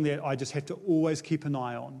something that I just have to always keep an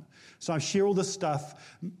eye on. So I share all this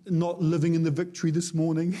stuff, not living in the victory this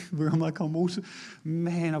morning, where I'm like,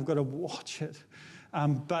 I've got to watch it.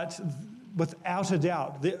 But without a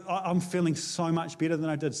doubt, I'm feeling so much better than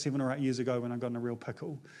I did 7 or 8 years ago when I got in a real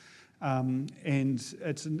pickle. And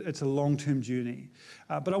it's a long-term journey.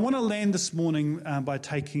 But I want to land this morning by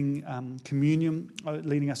taking communion,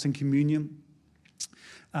 leading us in communion.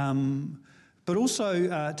 But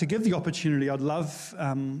also to give the opportunity, I'd love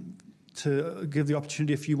to give the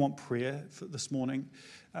opportunity, if you want prayer for this morning,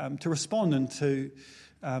 to respond and to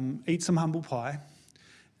eat some humble pie.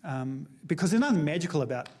 Because there's nothing magical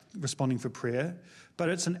about responding for prayer, but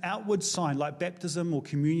it's an outward sign, like baptism or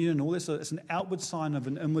communion and all this. It's an outward sign of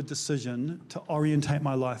an inward decision to orientate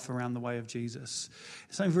my life around the way of Jesus.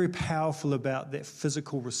 There's something very powerful about that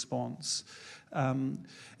physical response. And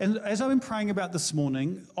as I've been praying about this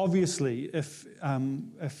morning, obviously, if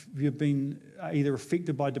you've been either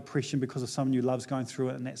affected by depression because of someone you love's going through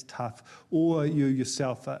it and that's tough, or you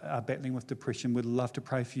yourself are battling with depression, we'd love to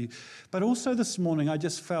pray for you. But also this morning, I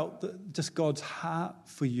just felt that just God's heart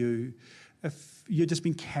for you if you've just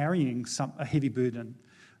been carrying a heavy burden.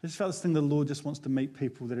 I just felt this thing the Lord just wants to meet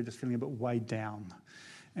people that are just feeling a bit weighed down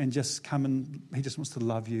and just come and He just wants to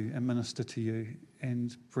love you and minister to you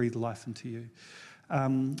and breathe life into you.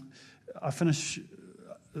 I finish...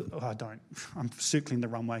 I don't. I'm circling the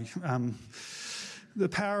runway. The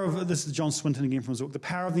power of... This is John Swinton again from his book. The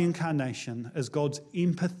power of the incarnation is God's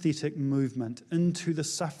empathetic movement into the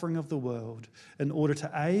suffering of the world in order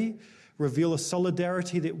to A, reveal a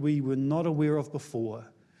solidarity that we were not aware of before,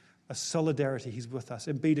 a solidarity, He's with us,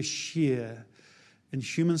 and B, to share in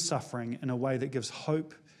human suffering in a way that gives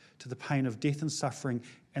hope to the pain of death and suffering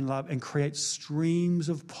and love, and creates streams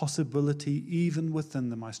of possibility even within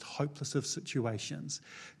the most hopeless of situations.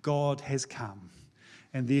 God has come,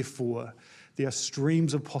 and therefore there are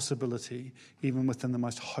streams of possibility even within the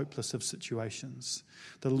most hopeless of situations.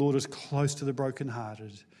 The Lord is close to the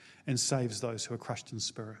brokenhearted and saves those who are crushed in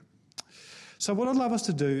spirit. So what I'd love us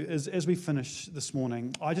to do is, as we finish this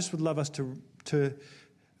morning, I just would love us to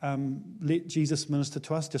let Jesus minister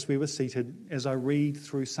to us just where we're seated as I read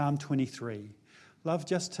through Psalm 23. Love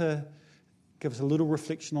just to give us a little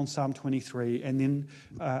reflection on Psalm 23, and then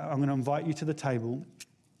I'm going to invite you to the table.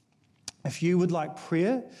 If you would like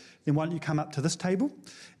prayer, then why don't you come up to this table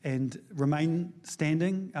and remain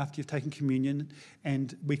standing after you've taken communion,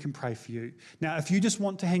 and we can pray for you. Now, if you just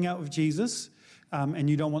want to hang out with Jesus and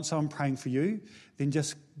you don't want someone praying for you, then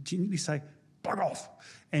just gently say, "Bug off,"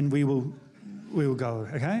 and we will go,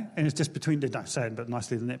 okay? And it's just between, don't say it, but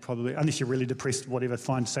nicely than that probably, unless you're really depressed, whatever,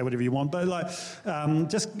 fine, say whatever you want. But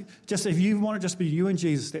just if you want it just be you and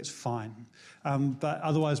Jesus, that's fine. But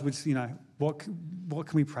otherwise, what can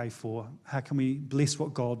we pray for? How can we bless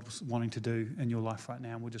what God's wanting to do in your life right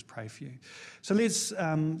now? And we'll just pray for you. So let's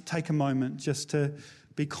take a moment just to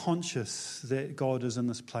be conscious that God is in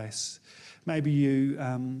this place. Maybe you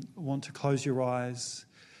want to close your eyes,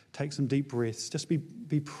 take some deep breaths, just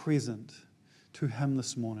be present to Him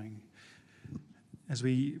this morning as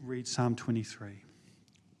we read Psalm 23.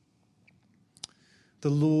 The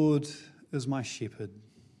Lord is my shepherd.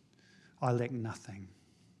 I lack nothing.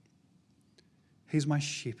 He's my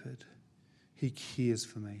shepherd. He cares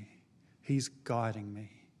for me. He's guiding me.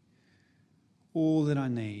 All that I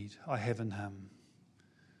need, I have in Him.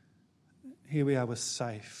 Here we are, we're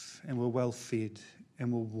safe and we're well fed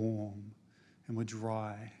and we're warm and were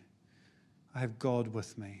dry. I have God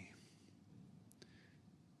with me.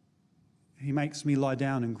 He makes me lie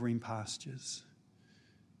down in green pastures.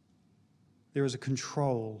 There is a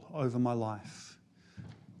control over my life,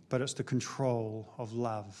 but it's the control of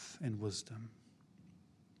love and wisdom.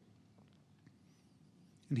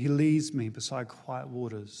 And He leads me beside quiet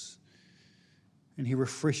waters, and He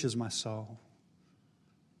refreshes my soul.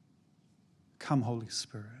 Come, Holy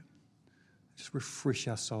Spirit, just refresh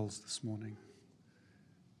our souls this morning.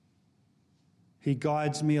 He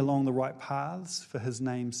guides me along the right paths for His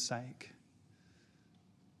name's sake.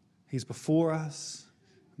 He's before us,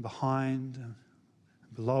 and behind, and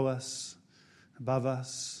below us, above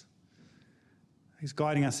us. He's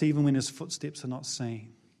guiding us even when His footsteps are not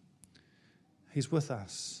seen. He's with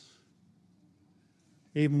us,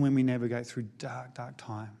 even when we navigate through dark, dark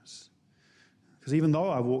times. Because even though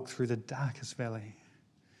I walk through the darkest valley,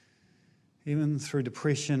 even through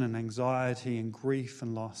depression and anxiety and grief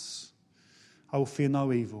and loss, I will fear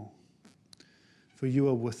no evil, for you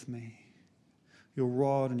are with me. Your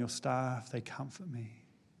rod and your staff, they comfort me.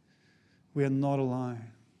 We are not alone.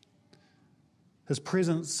 His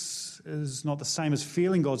presence is not the same as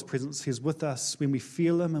feeling God's presence. He's with us when we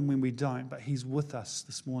feel Him and when we don't, but He's with us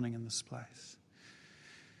this morning in this place.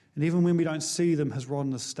 And even when we don't see them, His rod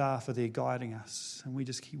and His staff are there guiding us, and we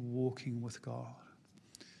just keep walking with God.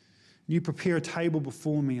 You prepare a table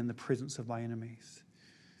before me in the presence of my enemies.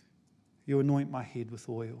 You anoint my head with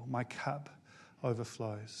oil. My cup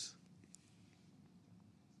overflows.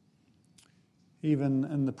 Even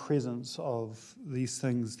in the presence of these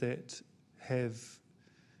things that have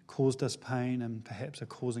caused us pain and perhaps are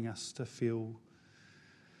causing us to feel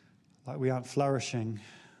like we aren't flourishing,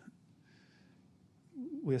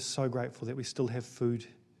 we are so grateful that we still have food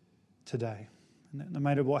today. And that no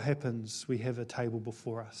matter what happens, we have a table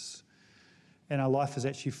before us. And our life is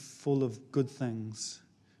actually full of good things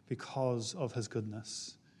because of His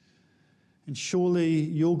goodness. And surely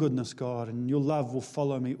your goodness, God, and your love will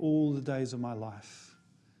follow me all the days of my life.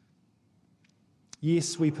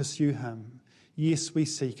 Yes, we pursue Him. Yes, we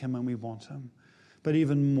seek Him and we want Him. But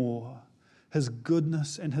even more, His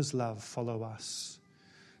goodness and His love follow us.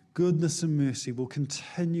 Goodness and mercy will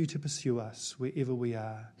continue to pursue us wherever we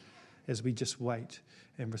are as we just wait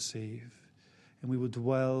and receive. And we will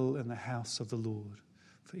dwell in the house of the Lord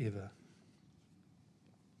forever.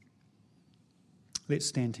 Let's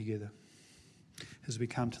stand together as we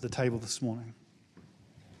come to the table this morning.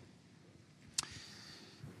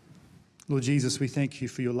 Lord Jesus, we thank you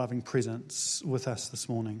for your loving presence with us this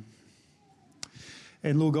morning.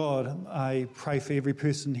 And Lord God, I pray for every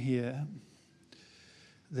person here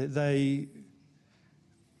that they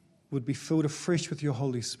would be filled afresh with your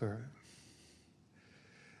Holy Spirit.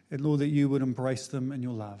 And Lord, that you would embrace them in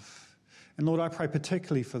your love. And Lord, I pray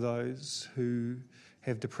particularly for those who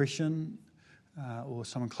have depression, or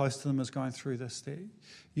someone close to them is going through this, that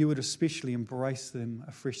you would especially embrace them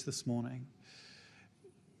afresh this morning.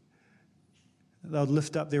 They'll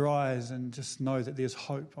lift up their eyes and just know that there's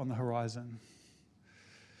hope on the horizon.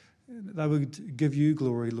 They would give you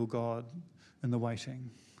glory, Lord God, in the waiting,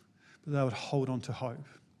 but they would hold on to hope.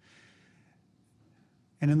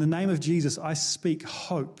 And in the name of Jesus, I speak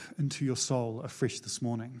hope into your soul afresh this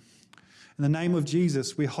morning. In the name of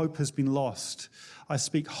Jesus, where hope has been lost, I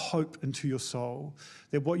speak hope into your soul,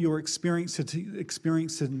 that what you're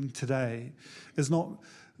experiencing today is not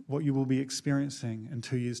what you will be experiencing in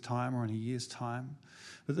 2 years' time or in a year's time.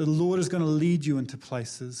 But the Lord is going to lead you into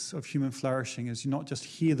places of human flourishing as you not just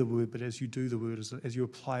hear the word, but as you do the word, as you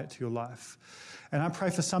apply it to your life. And I pray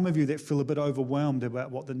for some of you that feel a bit overwhelmed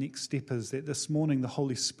about what the next step is, that this morning the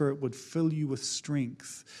Holy Spirit would fill you with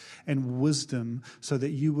strength and wisdom so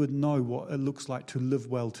that you would know what it looks like to live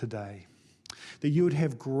well today. That you would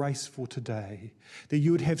have grace for today, that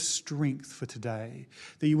you would have strength for today,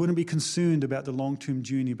 that you wouldn't be concerned about the long-term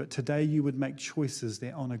journey, but today you would make choices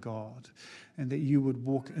that honor God, and that you would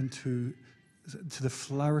walk into the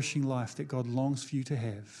flourishing life that God longs for you to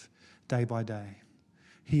have day by day.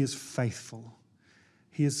 He is faithful,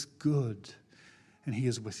 He is good, and He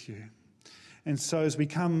is with you. And so as we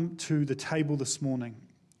come to the table this morning,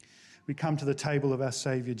 we come to the table of our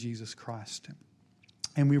Saviour Jesus Christ.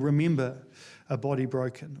 And we remember a body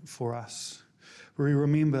broken for us. We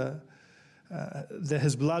remember that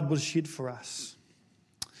His blood was shed for us.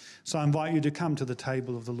 So I invite you to come to the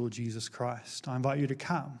table of the Lord Jesus Christ. I invite you to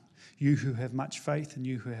come, you who have much faith and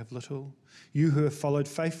you who have little, you who have followed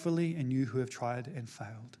faithfully and you who have tried and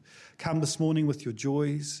failed. Come this morning with your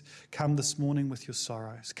joys. Come this morning with your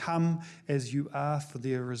sorrows. Come as you are, for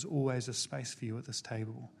there is always a space for you at this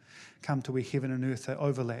table. come to where heaven and earth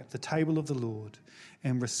overlap, the table of the Lord,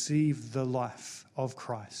 and receive the life of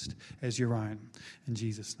Christ as your own. In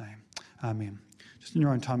Jesus' name, amen. Just in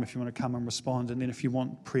your own time, if you want to come and respond, and then if you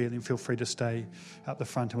want prayer, then feel free to stay up the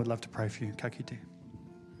front, and we'd love to pray for you. Ka kite.